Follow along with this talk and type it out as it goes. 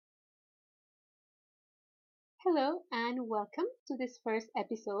Hello and welcome to this first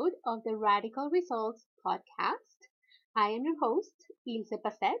episode of the Radical Results podcast. I am your host, Ilse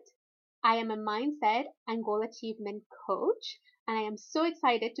Basset. I am a mindset and goal achievement coach, and I am so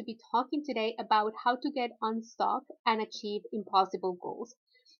excited to be talking today about how to get unstuck and achieve impossible goals.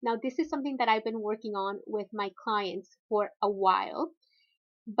 Now, this is something that I've been working on with my clients for a while,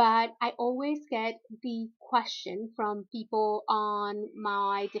 but I always get the question from people on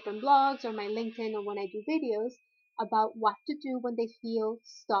my different blogs or my LinkedIn or when I do videos about what to do when they feel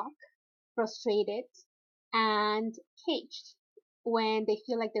stuck, frustrated, and caged, when they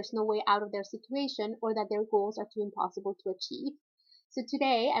feel like there's no way out of their situation or that their goals are too impossible to achieve. So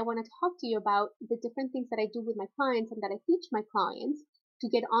today I want to talk to you about the different things that I do with my clients and that I teach my clients to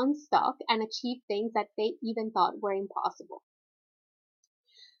get unstuck and achieve things that they even thought were impossible.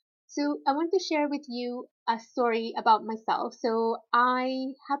 So I want to share with you a story about myself. So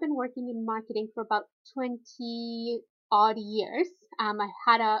I have been working in marketing for about 20 odd years. I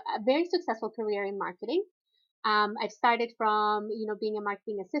had a very successful career in marketing. I've started from, being a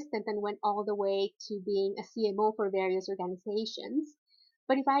marketing assistant and went all the way to being a CMO for various organizations.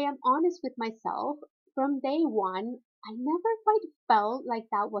 But if I am honest with myself, from day one, I never quite felt like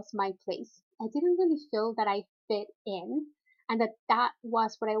that was my place. I didn't really feel that I fit in and that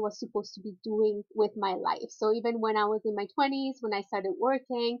was what I was supposed to be doing with my life. So even when I was in my 20s, when I started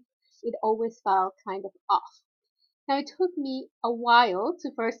working, it always felt kind of off. Now it took me a while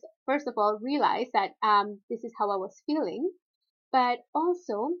to first of all realize that this is how I was feeling, but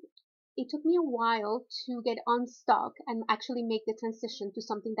also it took me a while to get unstuck and actually make the transition to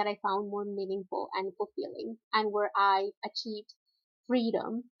something that I found more meaningful and fulfilling, and where I achieved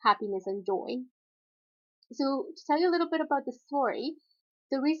freedom, happiness, and joy. So to tell you a little bit about the story,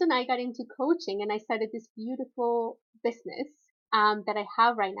 the reason I got into coaching and I started this beautiful business that I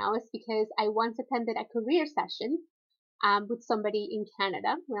have right now is because I once attended a career session with somebody in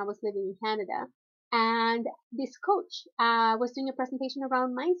Canada when I was living in Canada. And this coach was doing a presentation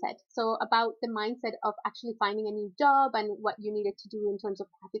around mindset. So about the mindset of actually finding a new job and what you needed to do in terms of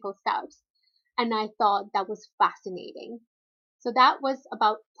practical steps. And I thought that was fascinating. So that was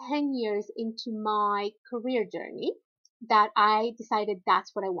about 10 years into my career journey that I decided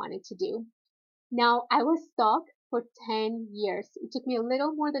that's what I wanted to do. Now, I was stuck for 10 years. It took me a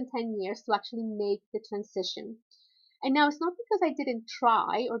little more than 10 years to actually make the transition. And now it's not because I didn't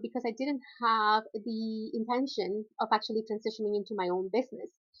try or because I didn't have the intention of actually transitioning into my own business.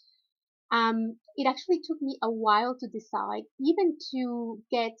 It actually took me a while to decide, even to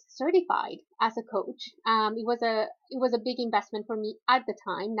get certified as a coach. It was a big investment for me at the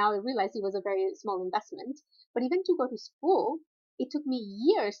time. Now I realize it was a very small investment, but even to go to school, it took me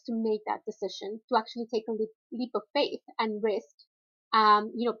years to make that decision to actually take a leap of faith and risk,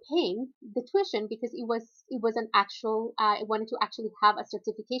 paying the tuition because it was an actual. I wanted to actually have a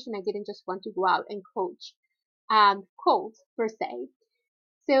certification. I didn't just want to go out and coach, cold per se.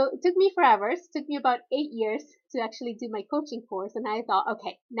 So it took me forever. It took me about 8 years to actually do my coaching course. And I thought,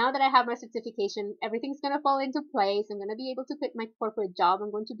 okay, now that I have my certification, everything's going to fall into place. I'm going to be able to quit my corporate job.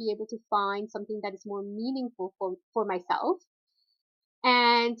 I'm going to be able to find something that is more meaningful for myself.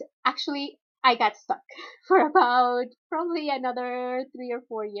 And actually, I got stuck for about probably another 3 or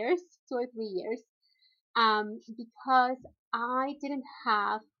 4 years, 2 or 3 years, because I didn't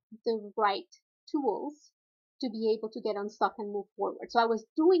have the right tools to be able to get unstuck and move forward. So I was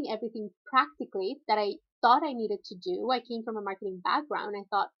doing everything practically that I thought I needed to do. I came from a marketing background. I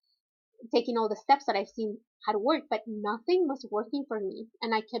thought taking all the steps that I've seen had worked, but nothing was working for me.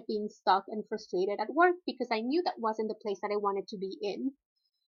 And I kept being stuck and frustrated at work because I knew that wasn't the place that I wanted to be in.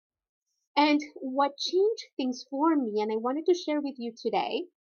 And what changed things for me, and I wanted to share with you today,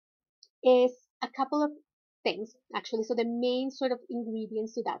 is a couple of things actually. So the main sort of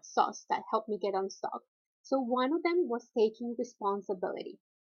ingredients to that sauce that helped me get unstuck. So one of them was taking responsibility.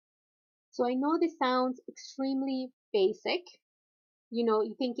 So I know this sounds extremely basic.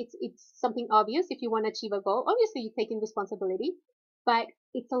 You think it's something obvious if you want to achieve a goal. Obviously, you're taking responsibility, but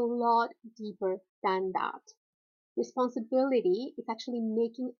it's a lot deeper than that. Responsibility is actually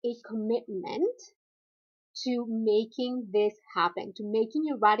making a commitment to making this happen, to making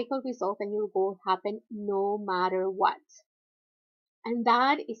your radical result and your goal happen no matter what. And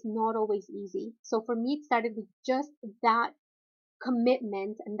that is not always easy. So for me, it started with just that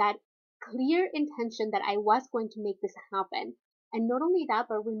commitment and that clear intention that I was going to make this happen. And not only that,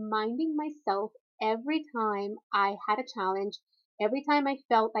 but reminding myself every time I had a challenge, every time I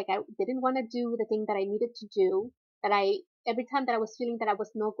felt like I didn't want to do the thing that I needed to do, every time that I was feeling that I was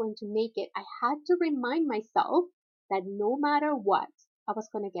not going to make it, I had to remind myself that no matter what, I was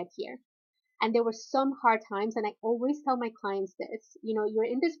going to get here. And there were some hard times, and I always tell my clients this, you're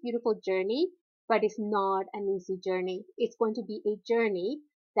in this beautiful journey, but it's not an easy journey. It's going to be a journey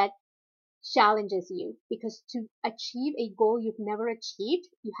that challenges you, because to achieve a goal you've never achieved,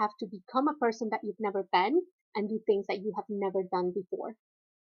 you have to become a person that you've never been and do things that you have never done before.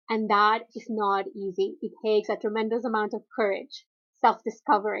 And that is not easy. It takes a tremendous amount of courage,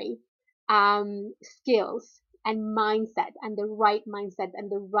 self-discovery, skills, and mindset, and the right mindset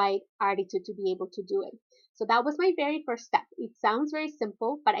and the right attitude to be able to do it. So that was my very first step. It sounds very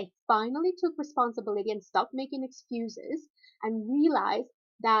simple, but I finally took responsibility and stopped making excuses and realized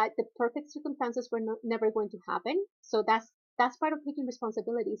that the perfect circumstances were never going to happen. So that's part of taking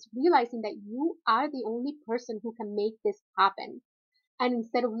responsibility, is realizing that you are the only person who can make this happen. And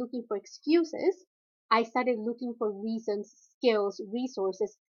instead of looking for excuses, I started looking for reasons, skills,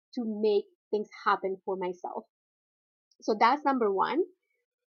 resources to make things happen for myself. So that's number one.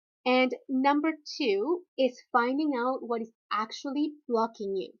 And number two is finding out what is actually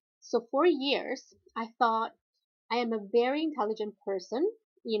blocking you. So for years, I thought I am a very intelligent person.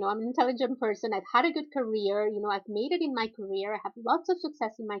 I'm an intelligent person. I've had a good career. I've made it in my career. I have lots of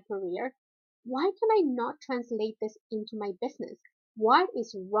success in my career. Why can I not translate this into my business? What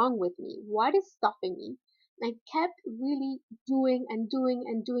is wrong with me? What is stopping me? I kept really doing and doing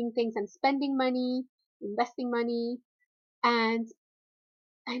and doing things and spending money, investing money, and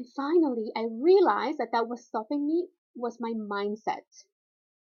and finally I realized that was stopping me was my mindset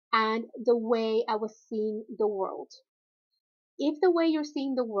and the way I was seeing the world. If the way you're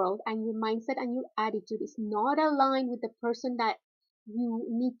seeing the world and your mindset and your attitude is not aligned with the person that you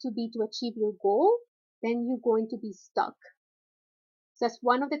need to be to achieve your goal, then you're going to be stuck. So that's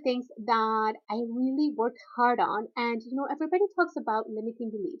one of the things that I really worked hard on. And everybody talks about limiting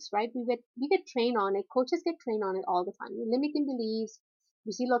beliefs, right? We get trained on it. Coaches get trained on it all the time. Limiting beliefs.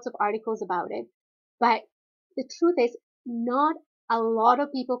 You see lots of articles about it. But the truth is, not a lot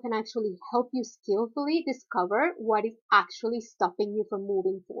of people can actually help you skillfully discover what is actually stopping you from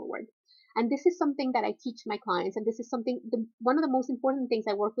moving forward. And this is something that I teach my clients, and this is one of the most important things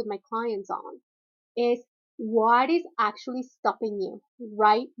I work with my clients on is what is actually stopping you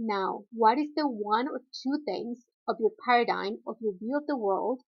right now? What is the one or two things of your paradigm, of your view of the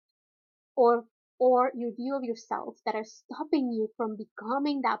world, or or your view of yourself that are stopping you from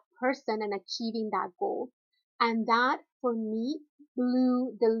becoming that person and achieving that goal? And that for me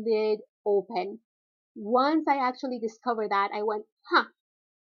blew the lid open. Once I actually discovered that, I went, huh,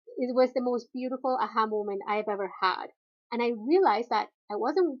 it was the most beautiful aha moment I've ever had. And I realized that I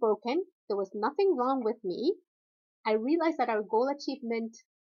wasn't broken. There was nothing wrong with me. I realized that our goal achievement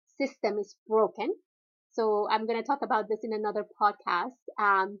system is broken. So I'm going to talk about this in another podcast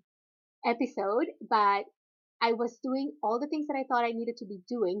episode, but I was doing all the things that I thought I needed to be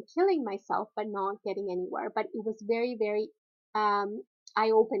doing, killing myself, but not getting anywhere. But it was very, very um,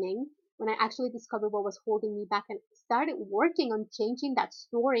 eye opening when I actually discovered what was holding me back and started working on changing that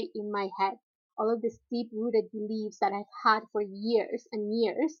story in my head. All of these deep rooted beliefs that I've had for years and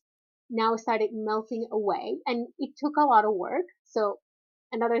years now started melting away. And it took a lot of work. So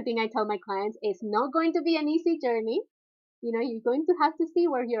another thing I tell my clients is not going to be an easy journey. You're going to have to see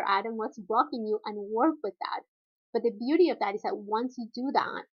where you're at and what's blocking you and work with that. But the beauty of that is that once you do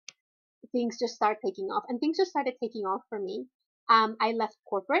that, things just start taking off, and things just started taking off for me. I left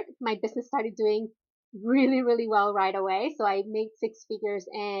corporate. My business started doing really, really well right away. So I made six figures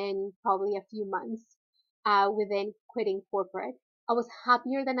in probably a few months, within quitting corporate. I was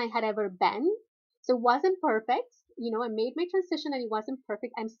happier than I had ever been. So it wasn't perfect. I made my transition and it wasn't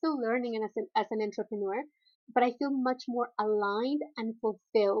perfect. I'm still learning as an entrepreneur, but I feel much more aligned and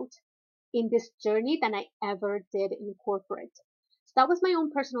fulfilled in this journey than I ever did in corporate. So that was my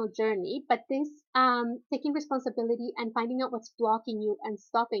own personal journey, but this taking responsibility and finding out what's blocking you and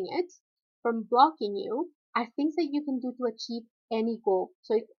stopping it from blocking you are things that you can do to achieve any goal.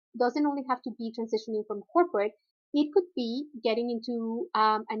 So it doesn't only have to be transitioning from corporate. It could be getting into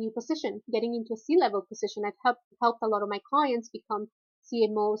a new position, getting into a C-level position. I've helped a lot of my clients become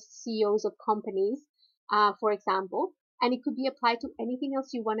CMOs, CEOs of companies, for example, and it could be applied to anything else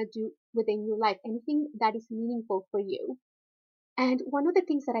you want to do within your life, anything that is meaningful for you. And one of the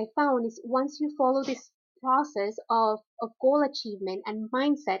things that I found is once you follow this process of goal achievement and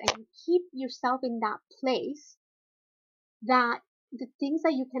mindset and you keep yourself in that place, that the things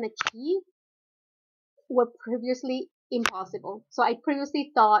that you can achieve were previously impossible. So I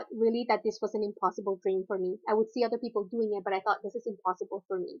previously thought really that this was an impossible dream for me. I would see other people doing it, but I thought this is impossible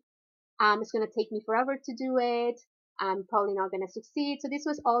for me. It's going to take me forever to do it. I'm probably not going to succeed. So this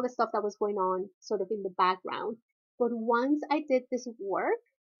was all the stuff that was going on sort of in the background. But once I did this work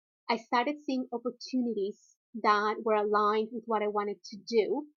I started seeing opportunities that were aligned with what I wanted to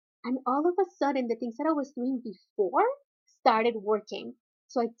do. And all of a sudden, the things that I was doing before started working.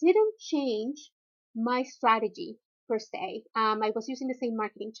 So I didn't change my strategy per se. I was using the same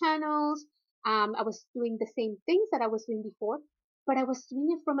marketing channels. I was doing the same things that I was doing before, but I was doing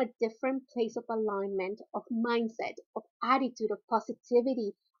it from a different place of alignment, of mindset, of attitude, of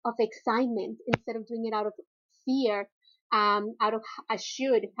positivity, of excitement, instead of doing it out of fear, out of I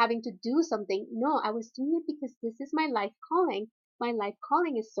should, having to do something. No, I was doing it because this is my life calling. My life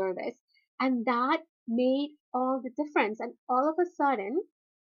calling is service. And that made all the difference. And all of a sudden,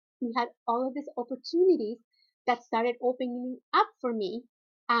 we had all of these opportunities that started opening up for me,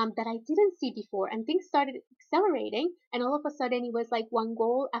 that I didn't see before. And things started accelerating. And all of a sudden, it was like one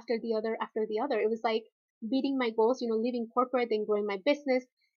goal after the other. It was like beating my goals, leaving corporate and growing my business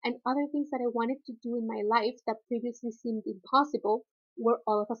and other things that I wanted to do in my life that previously seemed impossible were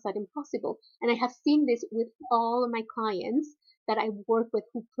all of a sudden possible. And I have seen this with all of my clients that I work with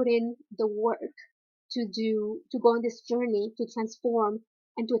who put in the work to go on this journey to transform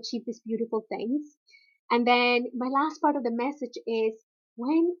and to achieve these beautiful things. And then my last part of the message is,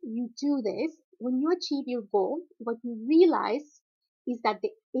 when you do this, when you achieve your goal, what you realize is that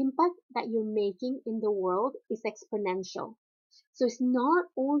the impact that you're making in the world is exponential. So it's not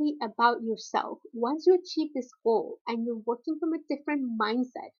only about yourself. Once you achieve this goal and you're working from a different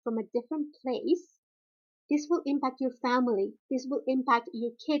mindset, from a different place, this will impact your family. This will impact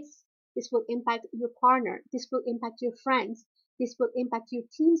your kids. This will impact your partner. This will impact your friends. This will impact your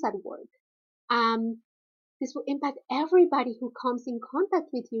teams at work. Um, this will impact everybody who comes in contact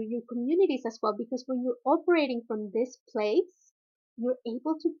with you, your communities as well, because when you're operating from this place, you're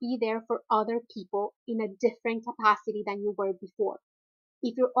able to be there for other people in a different capacity than you were before.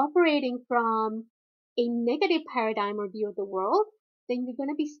 If you're operating from a negative paradigm or view of the world, then you're going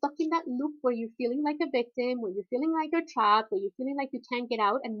to be stuck in that loop where you're feeling like a victim, where you're feeling like you're trapped, where you're feeling like you can't get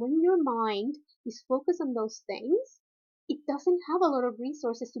out. And when your mind is focused on those things, it doesn't have a lot of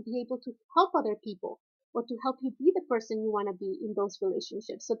resources to be able to help other people or to help you be the person you want to be in those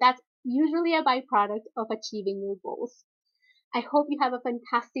relationships. So that's usually a byproduct of achieving your goals. I hope you have a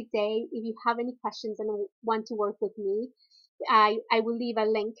fantastic day. If you have any questions and want to work with me, I will leave a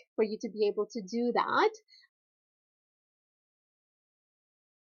link for you to be able to do that.